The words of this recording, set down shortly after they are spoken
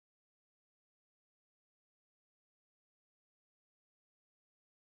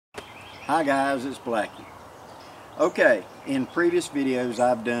Hi guys, it's Blackie. Okay, in previous videos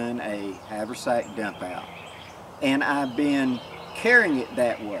I've done a haversack dump out and I've been carrying it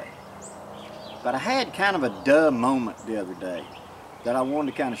that way. But I had kind of a duh moment the other day that I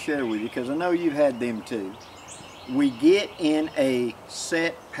wanted to kind of share with you because I know you've had them too. We get in a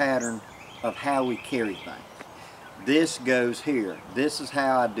set pattern of how we carry things. This goes here. This is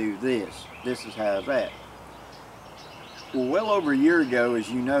how I do this. This is how that. Well over a year ago, as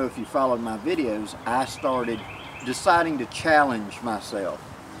you know if you followed my videos, I started deciding to challenge myself.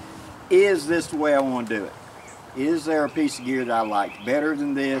 Is this the way I want to do it? Is there a piece of gear that I liked better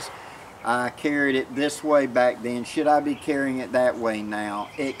than this? I carried it this way back then. Should I be carrying it that way now?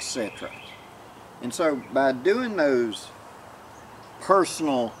 Etc. And so by doing those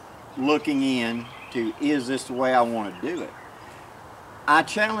personal looking in to is this the way I want to do it, I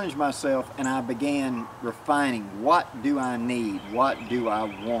challenged myself and I began refining what do I need, what do I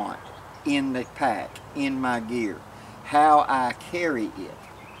want in the pack, in my gear, how I carry it.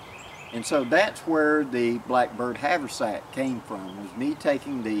 And so that's where the Blackbird Haversack came from, was me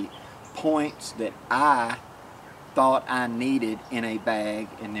taking the points that I thought I needed in a bag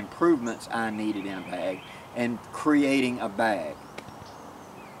and the improvements I needed in a bag and creating a bag.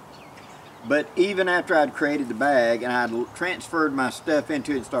 But even after I'd created the bag and I'd transferred my stuff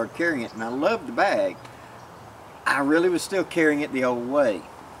into it and started carrying it, and I loved the bag, I really was still carrying it the old way.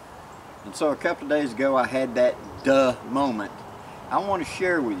 And so a couple of days ago I had that duh moment I want to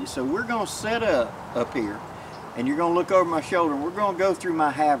share with you. So we're going to set up here and you're going to look over my shoulder and we're going to go through my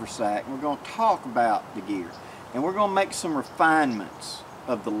haversack and we're going to talk about the gear. And we're going to make some refinements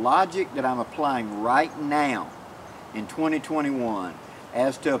of the logic that I'm applying right now in 2021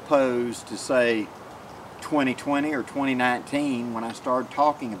 as to opposed to say 2020 or 2019 when I started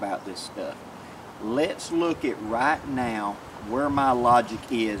talking about this stuff. Let's look at right now where my logic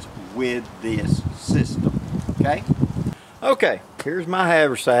is with this system. Okay, here's my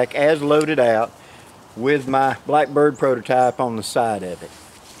haversack as loaded out with my Blackbird prototype on the side of it.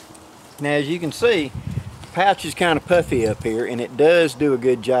 Now as you can see, the pouch is kind of puffy up here and it does do a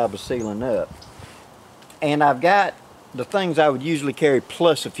good job of sealing up. And I've got the things I would usually carry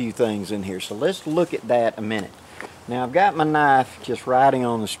plus a few things in here. So let's look at that a minute. Now I've got my knife just riding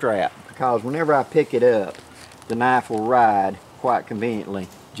on the strap because whenever I pick it up, the knife will ride quite conveniently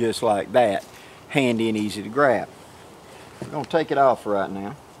just like that. Handy and easy to grab. We're going to take it off right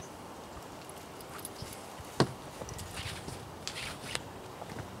now.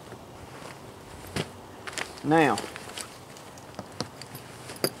 Now,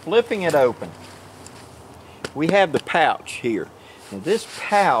 flipping it open, we have the pouch here. Now this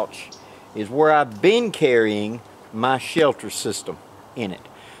pouch is where I've been carrying my shelter system in it,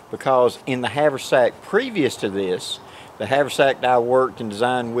 because in the haversack previous to this, the haversack that I worked and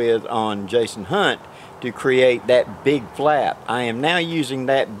designed with on Jason Hunt to create that big flap, I am now using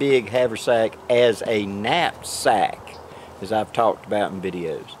that big haversack as a knapsack, as I've talked about in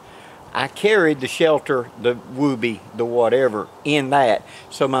videos. I carried the shelter, the whoopee, the whatever in that.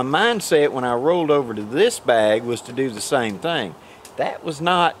 So my mindset when I rolled over to this bag was to do the same thing. That was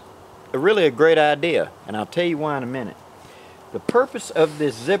not really a great idea, and I'll tell you why in a minute. The purpose of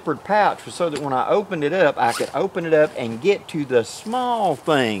this zippered pouch was so that when I opened it up, I could open it up and get to the small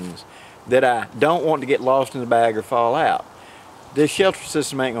things that I don't want to get lost in the bag or fall out. This shelter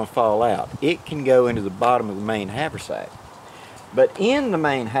system ain't gonna fall out. It can go into the bottom of the main haversack. But in the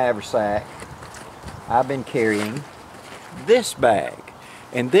main haversack, I've been carrying this bag.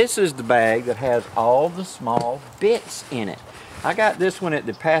 And this is the bag that has all the small bits in it. I got this one at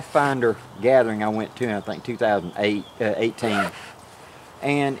the Pathfinder gathering I went to in, I think, 2018.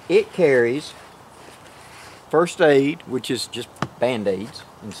 And it carries first aid, which is just band-aids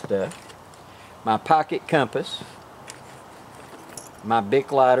and stuff, my pocket compass, my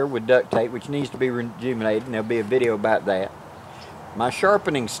Bic lighter with duct tape, which needs to be rejuvenated, and there'll be a video about that, my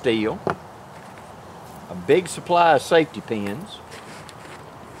sharpening steel, a big supply of safety pins,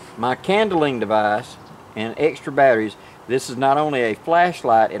 my candling device, and extra batteries. This is not only a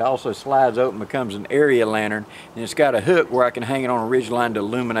flashlight, it also slides open, becomes an area lantern, and it's got a hook where I can hang it on a ridge line to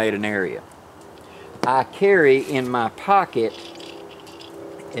illuminate an area. I carry in my pocket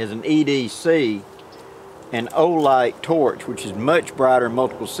as an EDC an Olight torch, which is much brighter in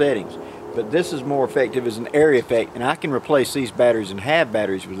multiple settings. But this is more effective as an area effect, and I can replace these batteries and have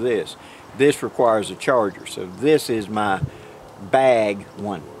batteries with this. This requires a charger, so this is my bag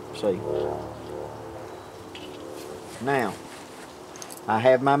one. See? Now, I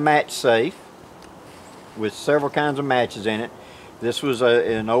have my match safe with several kinds of matches in it. This was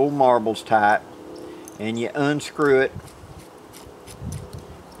an old marbles type, and you unscrew it.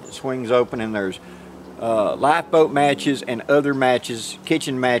 It's swings open, and there's lifeboat matches and other matches,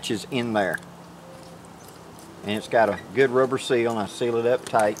 kitchen matches in there. And it's got a good rubber seal, and I seal it up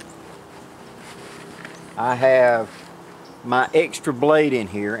tight. I have my extra blade in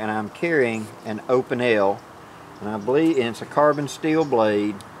here, and I'm carrying an OPINEL, and I believe it's a carbon steel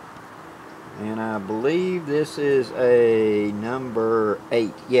blade, and I believe this is a number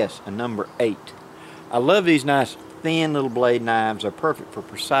 8. Yes, a number 8. I love these nice thin little blade knives. They're perfect for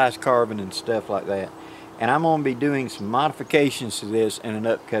precise carving and stuff like that. And I'm going to be doing some modifications to this in an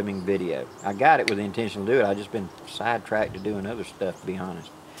upcoming video. I got it with the intention to do it. I've just been sidetracked to doing other stuff, to be honest.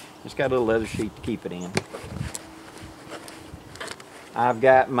 It's got a little leather sheet to keep it in. I've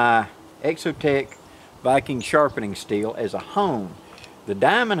got my EXOTAC Viking sharpening steel as a hone. The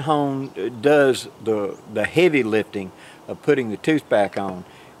diamond hone does the heavy lifting of putting the tooth back on.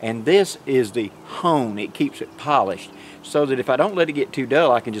 And this is the hone. It keeps it polished, so that if I don't let it get too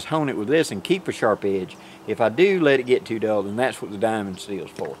dull, I can just hone it with this and keep a sharp edge. If I do let it get too dull, then that's what the diamond steel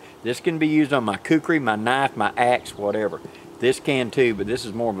is for. This can be used on my kukri, my knife, my axe, whatever. This can too, but this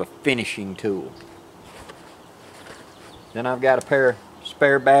is more of a finishing tool. Then I've got a pair of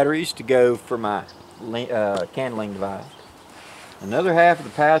spare batteries to go for my candling device. Another half of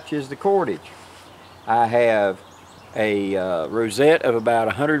the pouch is the cordage. I have a rosette of about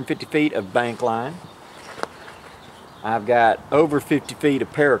 150 feet of bank line. I've got over 50 feet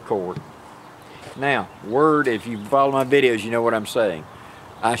of paracord. Now, if you follow my videos, you know what I'm saying.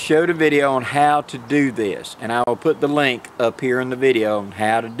 I showed a video on how to do this, and I will put the link up here in the video on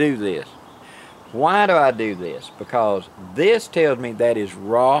how to do this. Why do I do this? Because this tells me that is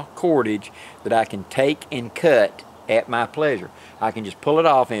raw cordage that I can take and cut at my pleasure. I can just pull it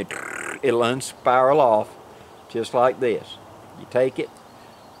off and it'll unspiral off just like this. You take it,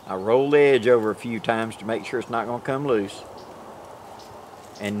 I roll the edge over a few times to make sure it's not going to come loose.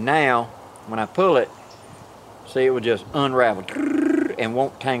 And now, when I pull it, see, it will just unravel and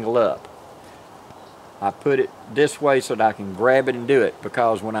won't tangle up. I put it this way so that I can grab it and do it,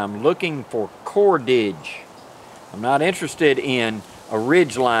 because when I'm looking for cordage, I'm not interested in a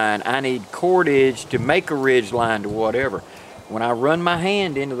ridge line. I need cordage to make a ridge line to whatever. When I run my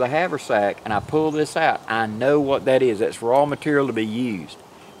hand into the haversack and I pull this out, I know what that is. That's raw material to be used,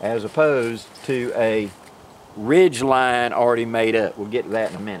 as opposed to a ridge line already made up. We'll get to that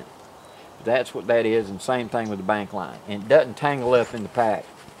in a minute. That's what that is, and same thing with the bank line. And it doesn't tangle up in the pack.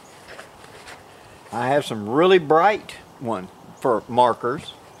 I have some really bright ones for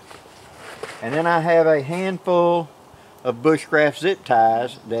markers. And then I have a handful of bushcraft zip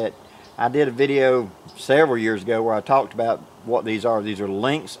ties that I did a video several years ago where I talked about what these are. These are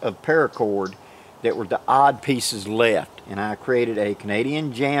lengths of paracord that were the odd pieces left. And I created a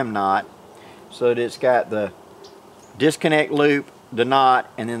Canadian jam knot so that it's got the disconnect loop, the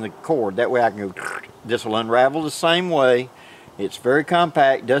knot, and then the cord. That way I can go, this will unravel the same way. It's very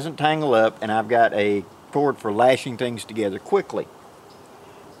compact, doesn't tangle up, and I've got a cord for lashing things together quickly.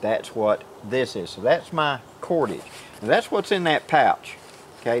 That's what this is. So that's my cordage. And that's what's in that pouch.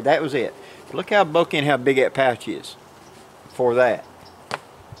 Okay, that was it. Look how bulky and how big that pouch is for that.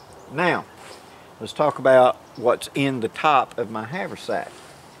 Now, let's talk about what's in the top of my haversack.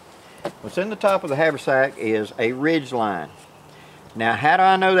 What's in the top of the haversack is a ridge line. Now, how do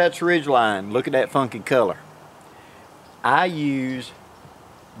I know that's a ridge line? Look at that funky color. I use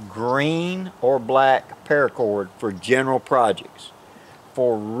green or black paracord for general projects.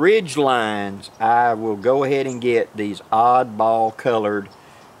 For ridge lines, I will go ahead and get these oddball colored,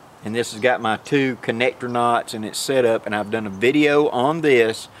 and this has got my 2 connector knots and it's set up, and I've done a video on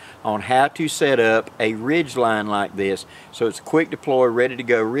this on how to set up a ridge line like this, so it's quick deploy, ready to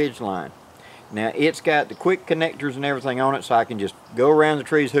go ridge line. Now, it's got the quick connectors and everything on it, so I can just go around the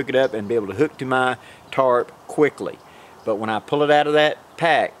trees, hook it up, and be able to hook to my tarp quickly. But when I pull it out of that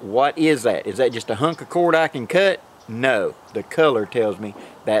pack, what is that? Is that just a hunk of cord I can cut? No, the color tells me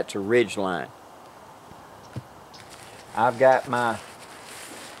that's a ridge line. I've got my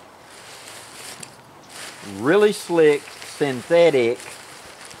really slick synthetic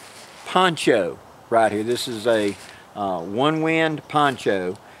poncho right here. This is a one-wind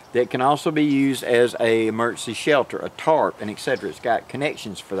poncho that can also be used as a emergency shelter, a tarp, and etc. It's got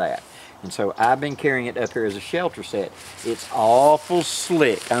connections for that. And so I've been carrying it up here as a shelter set. It's awful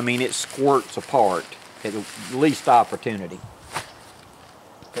slick. I mean, it squirts apart at the least opportunity.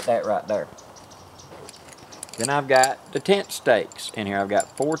 Put that right there. Then I've got the tent stakes in here. I've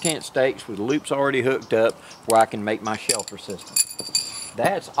got 4 tent stakes with loops already hooked up where I can make my shelter system.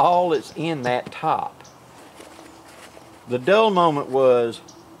 That's all that's in that top. The dull moment was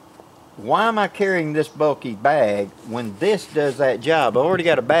why am I carrying this bulky bag when this does that job? I've already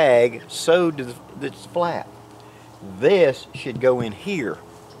got a bag sewed to this flap. This should go in here,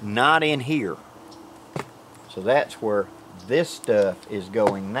 not in here. So that's where this stuff is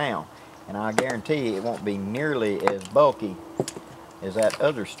going now. And I guarantee you it won't be nearly as bulky as that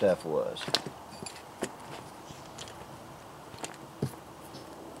other stuff was.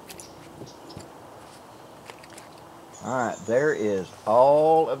 Alright, there is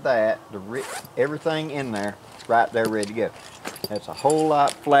all of that, everything in there, right there ready to go. That's a whole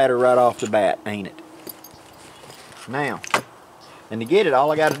lot flatter right off the bat, ain't it? Now, and to get it,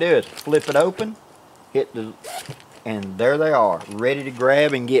 all I got to do is flip it open, hit the, and there they are, ready to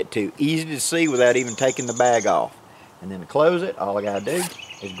grab and get to. Easy to see without even taking the bag off. And then to close it, all I got to do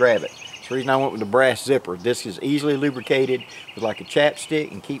is grab it. That's the reason I went with the brass zipper. This is easily lubricated with like a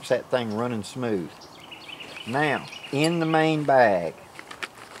chapstick and keeps that thing running smooth. Now, in the main bag,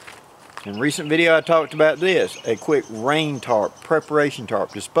 in a recent video I talked about this, a quick rain tarp, preparation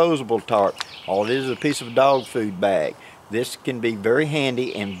tarp, disposable tarp. All it is a piece of dog food bag. This can be very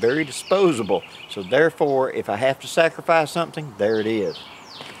handy and very disposable. So therefore, if I have to sacrifice something, there it is.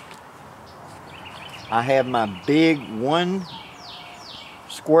 I have my big 1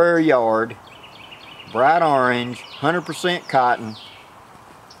 square yard, bright orange, 100% cotton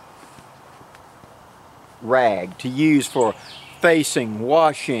rag to use for facing,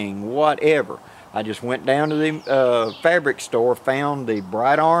 washing, whatever. I just went down to the fabric store, found the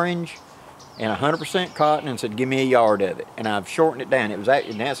bright orange and 100% cotton and said give me a yard of it, and I've shortened it down. It was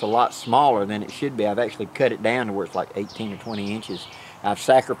actually, and that's a lot smaller than it should be. I've actually cut it down to where it's like 18 or 20 inches. I've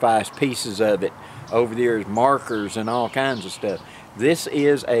sacrificed pieces of it over the years, markers and all kinds of stuff. This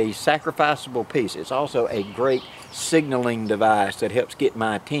is a sacrificable piece. It's also a great signaling device that helps get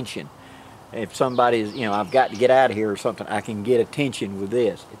my attention. If somebody's, you know, I've got to get out of here or something, I can get attention with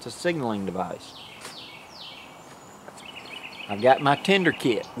this. It's a signaling device. I've got my tender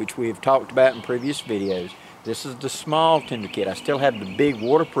kit, which we have talked about in previous videos. This is the small tender kit. I still have the big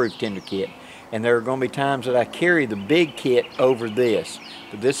waterproof tender kit, and there are going to be times that I carry the big kit over this.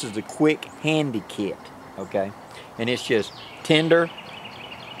 But this is the quick handy kit, okay? And it's just tender,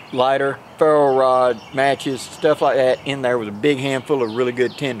 lighter, ferro rod, matches, stuff like that in there with a big handful of really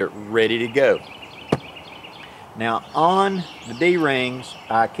good tender ready to go. Now on the D-rings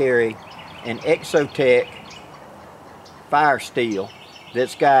I carry an EXOTAC FIRESTEEL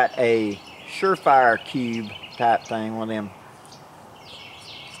that's got a Surefire cube type thing, one of them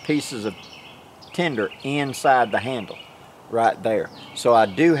pieces of tender inside the handle right there. So I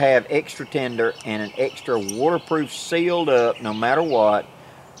do have extra tender and an extra waterproof sealed up no matter what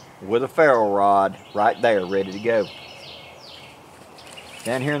with a ferro rod right there ready to go.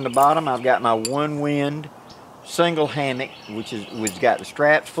 Down here in the bottom I've got my one wind single hammock, which got the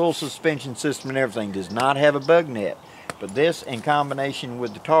straps, full suspension system and everything. Does not have a bug net, but this in combination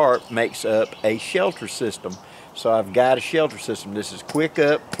with the tarp makes up a shelter system. So I've got a shelter system. This is quick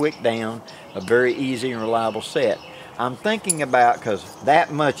up, quick down, a very easy and reliable set. I'm thinking about, because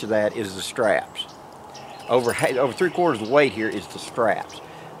that much of that is the straps. Over 3/4 of the weight here is the straps.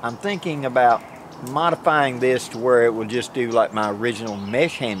 I'm thinking about modifying this to where it will just do like my original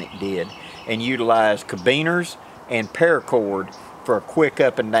mesh hammock did and utilize carabiners and paracord for a quick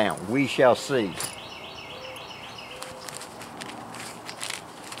up and down. We shall see.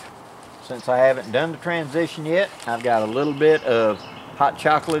 Since I haven't done the transition yet, I've got a little bit of hot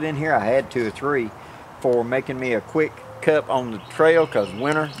chocolate in here. I had 2 or 3 for making me a quick cup on the trail, because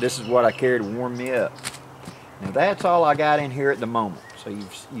winter, this is what I carry to warm me up. Now that's all I got in here at the moment. So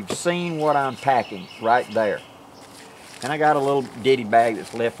you've seen what I'm packing right there. And I got a little ditty bag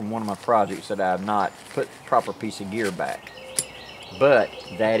that's left from one of my projects that I have not put the proper piece of gear back. But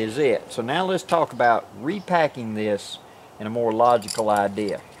that is it. So now let's talk about repacking this in a more logical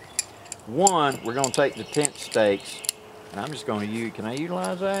idea. One, we're going to take the tent stakes, and I'm just going to use, can I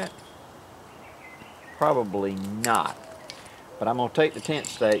utilize that? Probably not. But I'm going to take the tent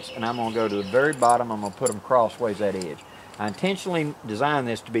stakes and I'm going to go to the very bottom. I'm going to put them crossways that edge. I intentionally designed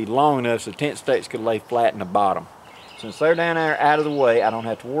this to be long enough so the tent stakes could lay flat in the bottom. Since they're down there out of the way, I don't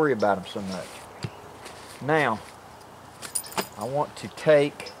have to worry about them so much. Now, I want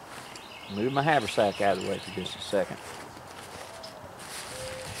to move my haversack out of the way for just a second.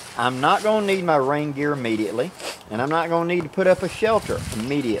 I'm not going to need my rain gear immediately, and I'm not going to need to put up a shelter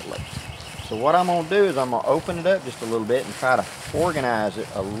immediately. So what I'm going to do is I'm going to open it up just a little bit and try to organize it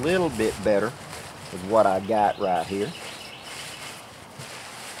a little bit better with what I got right here.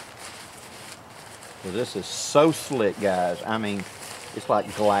 Well, this is so slick, guys. I mean, it's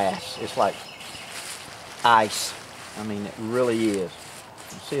like glass. It's like ice. I mean, it really is.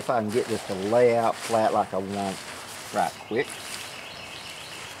 See if I can get this to lay out flat like I want right quick.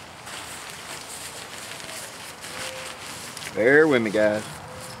 Bear with me, guys.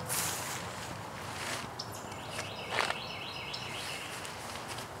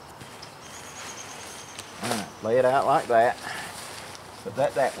 Alright, lay it out like that. Put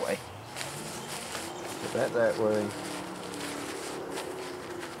that that way. Put that that way.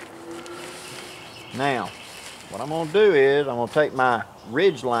 Now, what I'm going to do is I'm going to take my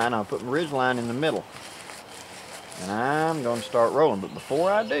ridge line, I'll put my ridge line in the middle. And I'm going to start rolling. But before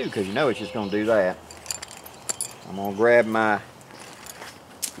I do, because you know it's just going to do that, I'm going to grab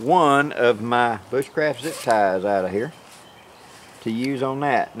one of my bushcraft zip ties out of here to use on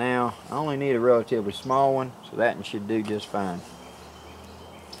that. Now, I only need a relatively small one, so that one should do just fine.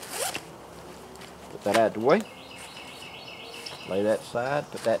 Put that out of the way. Lay that aside,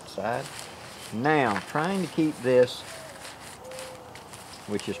 put that aside. Now, trying to keep this,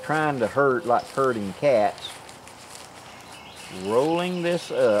 which is trying to hurt like herding cats, rolling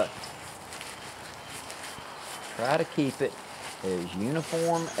this up. Try to keep it as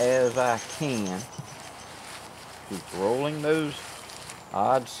uniform as I can. Keep rolling those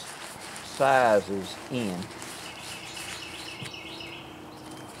odd sizes in.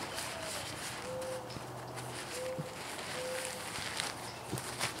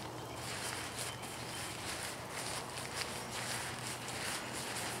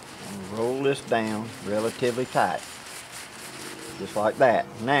 And roll this down relatively tight. Just like that.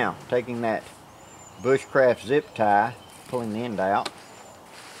 Now, taking that bushcraft zip tie, pulling the end out,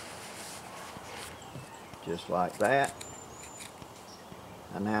 just like that.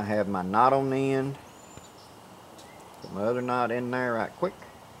 I now have my knot on the end. Put my other knot in there right quick.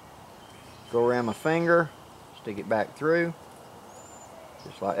 Go around my finger, stick it back through,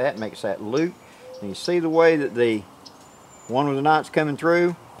 just like that. Makes that loop. And you see the way that the one with the knot's coming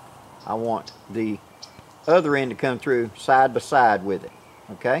through? I want the other end to come through side by side with it.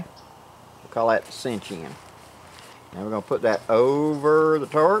 Okay? We'll call that the cinch in. Now we're going to put that over the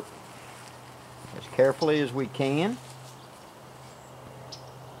tarp as carefully as we can.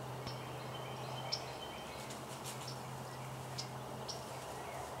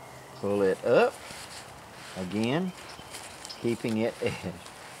 Pull it up. Again, keeping it as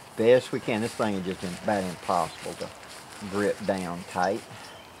best we can. This thing has just been about impossible to grip down tight.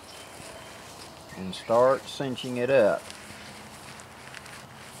 And start cinching it up.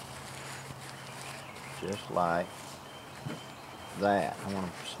 Just like that. I want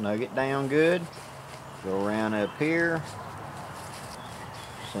to snug it down good. Go around up here.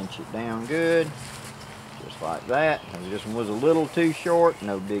 Cinch it down good. Just like that. Now, this one was a little too short.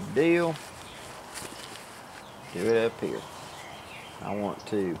 No big deal. Do it up here. I want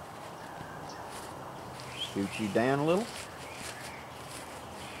to scoot you down a little.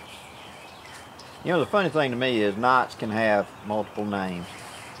 You know, the funny thing to me is knots can have multiple names.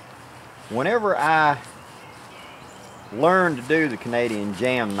 Whenever I learned to do the Canadian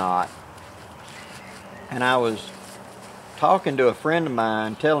jam knot, and I was talking to a friend of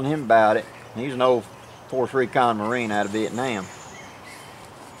mine, telling him about it, and he's an old Force Recon Marine out of Vietnam.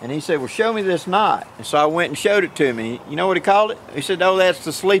 And he said, well, show me this knot. And so I went and showed it to him. You know what he called it? He said, oh, that's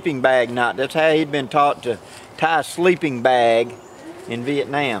the sleeping bag knot. That's how he'd been taught to tie a sleeping bag in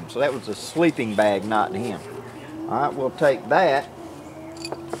Vietnam. So that was a sleeping bag knot to him. All right, we'll take that.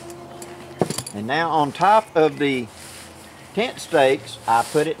 And now on top of the tent stakes, I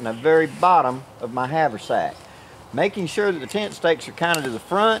put it in the very bottom of my haversack, making sure that the tent stakes are kind of to the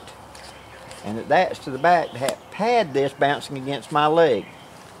front and that that's to the back to pad this bouncing against my leg.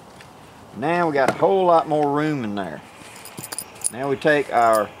 Now we got a whole lot more room in there. Now we take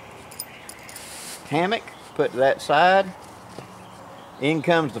our hammock, put to that side. In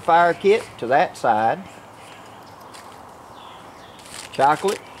comes the fire kit to that side.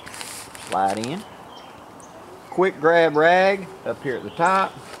 Chocolate, slide in. Quick grab rag up here at the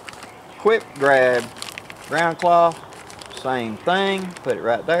top. Quick grab ground cloth, same thing, put it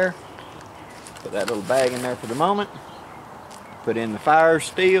right there. Put that little bag in there for the moment. Put in the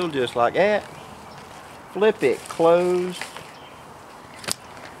FIRESTEEL just like that. Flip it closed.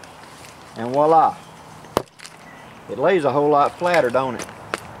 And voila. It lays a whole lot flatter, don't it?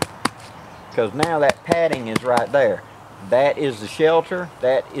 Because now that padding is right there. That is the shelter.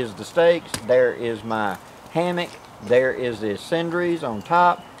 That is the stakes. There is my hammock. There is the cindries on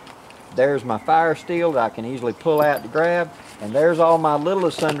top. There's my FIRESTEEL that I can easily pull out to grab. And there's all my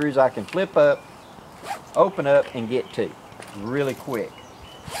little sundries I can flip up, open up, and get to really quick.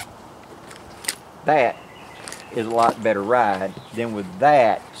 That is a lot better ride than with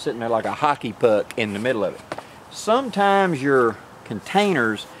that sitting there like a hockey puck in the middle of it. Sometimes your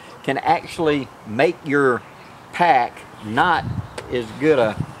containers can actually make your pack not as good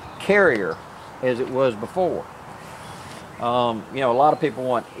a carrier as it was before. You know, a lot of people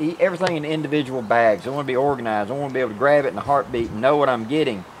want everything in individual bags. They want to be organized. They want to be able to grab it in a heartbeat and know what I'm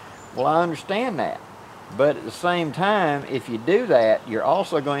getting. Well, I understand that. But at the same time, if you do that, you're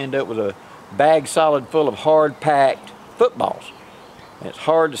also going to end up with a bag solid full of hard-packed footballs. And it's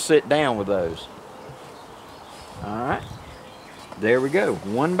hard to sit down with those. All right. There we go.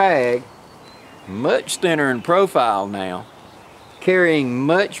 One bag, much thinner in profile now, carrying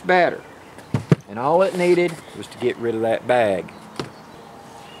much better. And all it needed was to get rid of that bag.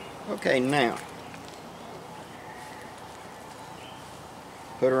 Okay, now,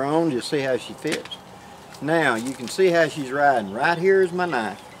 put her on, just see how she fits. Now, you can see how she's riding. Right here is my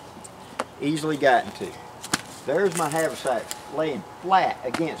knife, easily gotten to. There's my haversack laying flat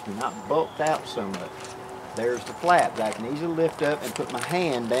against me, not bulked out so much. There's the flap that I can easily lift up and put my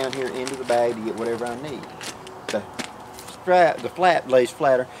hand down here into the bag to get whatever I need. The flap lays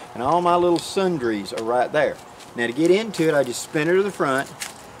flatter, and all my little sundries are right there. Now to get into it, I just spin her to the front,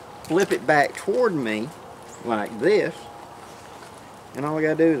 flip it back toward me like this, and all I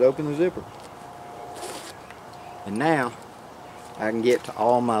gotta do is open the zipper. And now I can get to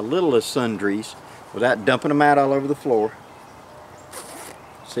all my littlest sundries without dumping them out all over the floor.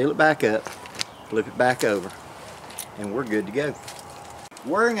 Seal it back up, flip it back over, and we're good to go.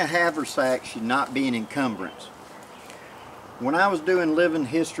 Wearing a haversack should not be an encumbrance. When I was doing living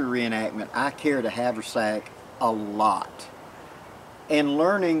history reenactment, I carried a haversack a lot. And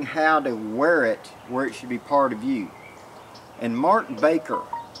learning how to wear it where it should be part of you. And Mark Baker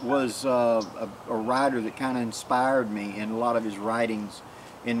was a writer that kind of inspired me in a lot of his writings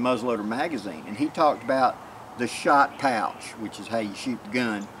in Muzzleloader magazine. And he talked about the shot pouch, which is how you shoot the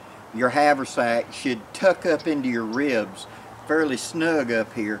gun. Your haversack should tuck up into your ribs, fairly snug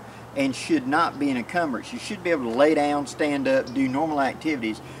up here, and should not be an encumbrance. You should be able to lay down, stand up, do normal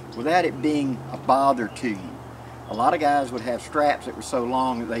activities without it being a bother to you. A lot of guys would have straps that were so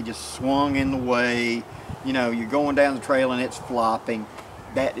long that they just swung in the way. You know, you're going down the trail and it's flopping.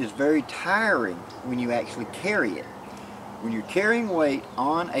 That is very tiring when you actually carry it. When you're carrying weight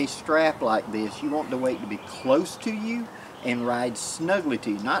on a strap like this, you want the weight to be close to you and ride snugly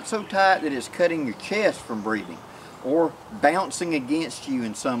to you. Not so tight that it's cutting your chest from breathing or bouncing against you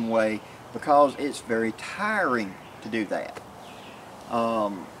in some way, because it's very tiring to do that.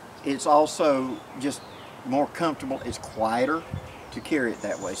 It's also just more comfortable. It's quieter to carry it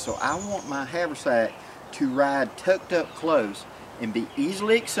that way. So I want my haversack to ride tucked up close and be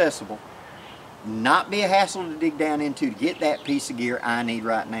easily accessible, not be a hassle to dig down into to get that piece of gear I need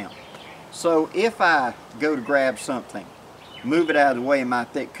right now. So if I go to grab something, move it out of the way in my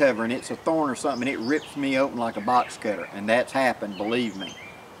thick cover, and it's a thorn or something, and it rips me open like a box cutter, and that's happened, believe me.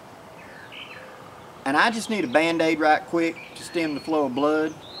 And I just need a Band-Aid right quick to stem the flow of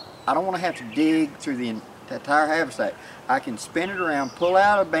blood. I don't want to have to dig through the entire haversack. I can spin it around, pull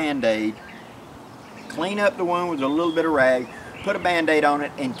out a Band-Aid, clean up the wound with a little bit of rag, put a Band-Aid on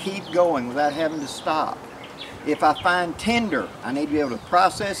it, and keep going without having to stop. If I find tinder, I need to be able to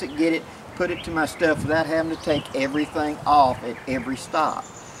process it, get it, put it to my stuff without having to take everything off at every stop.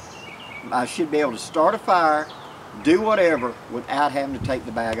 I should be able to start a fire, do whatever, without having to take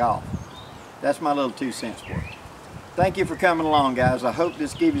the bag off. That's my little 2 cents worth. Thank you for coming along, guys. I hope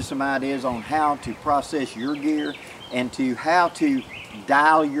this gives you some ideas on how to process your gear and to how to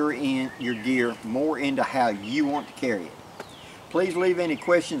dial your gear more into how you want to carry it. Please leave any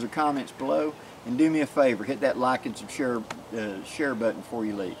questions or comments below, and do me a favor, hit that like and share button before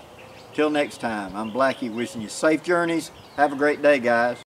you leave. Till next time, I'm Blackie, wishing you safe journeys. Have a great day, guys.